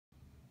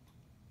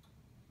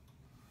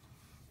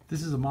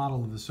This is a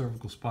model of the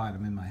cervical spine.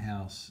 I'm in my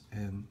house,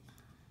 and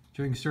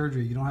during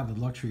surgery you don't have the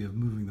luxury of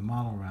moving the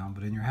model around,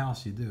 but in your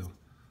house you do.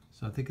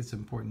 So I think it's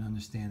important to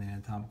understand the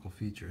anatomical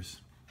features.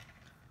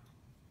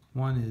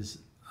 One is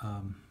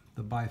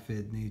the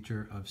bifid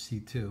nature of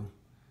C2,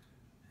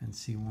 and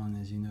C1,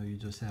 as you know, you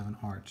just have an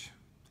arch.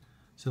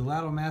 So the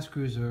lateral mass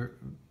screws are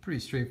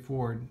pretty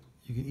straightforward.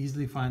 You can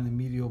easily find the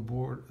medial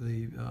border of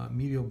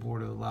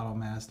the lateral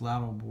mass,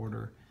 lateral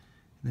border.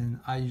 And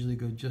then I usually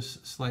go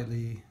just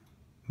slightly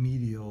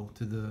medial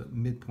to the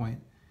midpoint,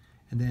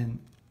 and then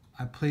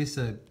I place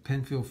a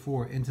Penfield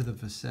 4 into the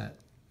facet.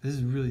 This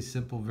is really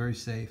simple, very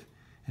safe,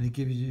 and it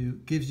gives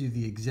you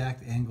the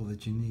exact angle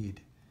that you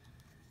need.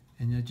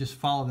 And you just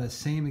follow that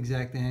same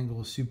exact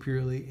angle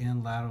superiorly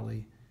and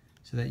laterally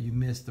so that you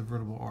miss the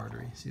vertebral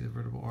artery. See the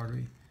vertebral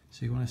artery?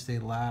 So you want to stay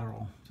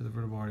lateral to the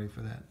vertebral artery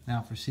for that.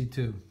 Now for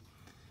C2.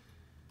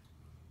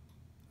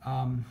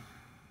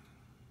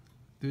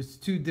 There's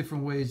two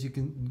different ways you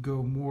can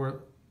go: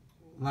 more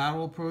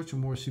lateral approach or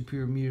more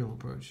superior medial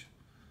approach.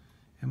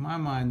 In my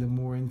mind, the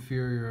more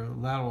inferior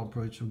lateral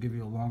approach will give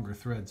you a longer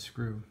thread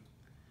screw,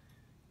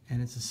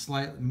 and it's a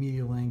slight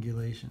medial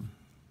angulation.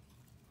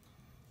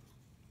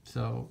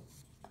 So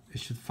it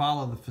should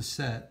follow the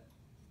facet,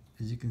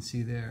 as you can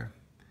see there,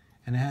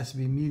 and it has to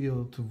be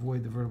medial to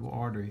avoid the vertebral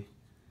artery.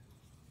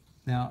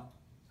 Now,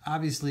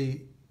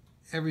 obviously,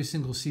 every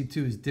single C2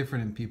 is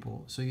different in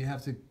people, so you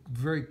have to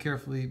very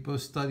carefully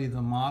both study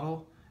the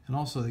model and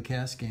also the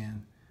CAT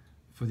scan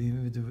for the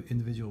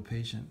individual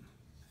patient.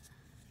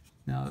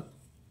 Now,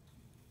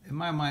 in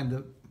my mind,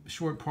 the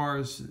short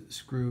pars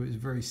screw is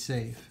very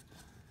safe.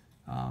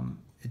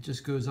 It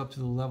just goes up to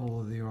the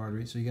level of the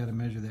artery, so you got to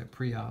measure that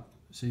pre-op,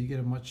 so you get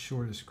a much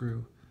shorter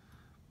screw.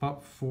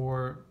 But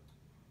for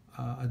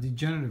a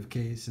degenerative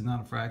case and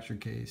not a fracture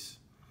case,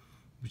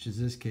 which is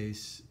this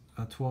case,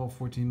 a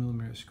 12-14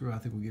 millimeter screw I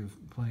think will give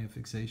plenty of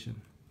fixation.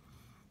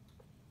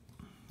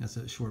 That's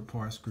a short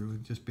par screw.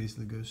 It just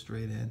basically goes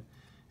straight in,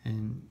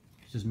 and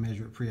you just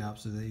measure it pre-op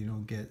so that you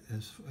don't get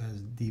as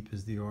deep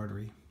as the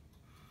artery.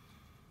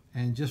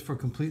 And just for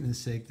completeness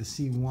sake, the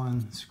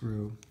C1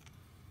 screw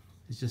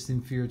is just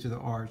inferior to the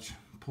arch,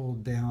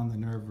 pulled down the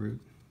nerve root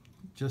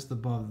just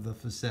above the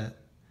facet.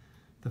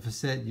 The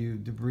facet you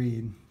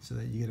debride so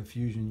that you get a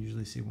fusion,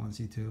 usually C1,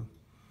 C2.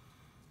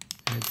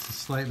 And it's a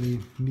slightly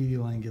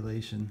medial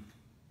angulation.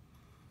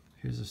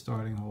 Here's a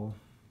starting hole.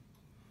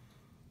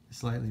 A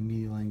slightly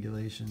medial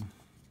angulation.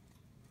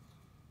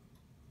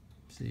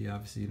 See,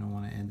 obviously you don't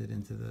want to end it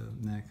into the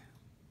neck.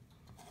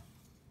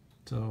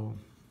 So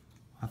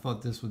I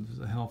thought this was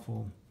a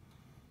helpful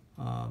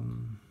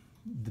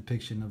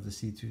depiction of the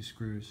C2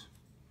 screws.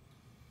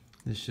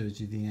 This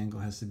shows you the angle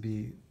has to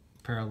be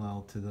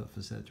parallel to the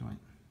facet joint.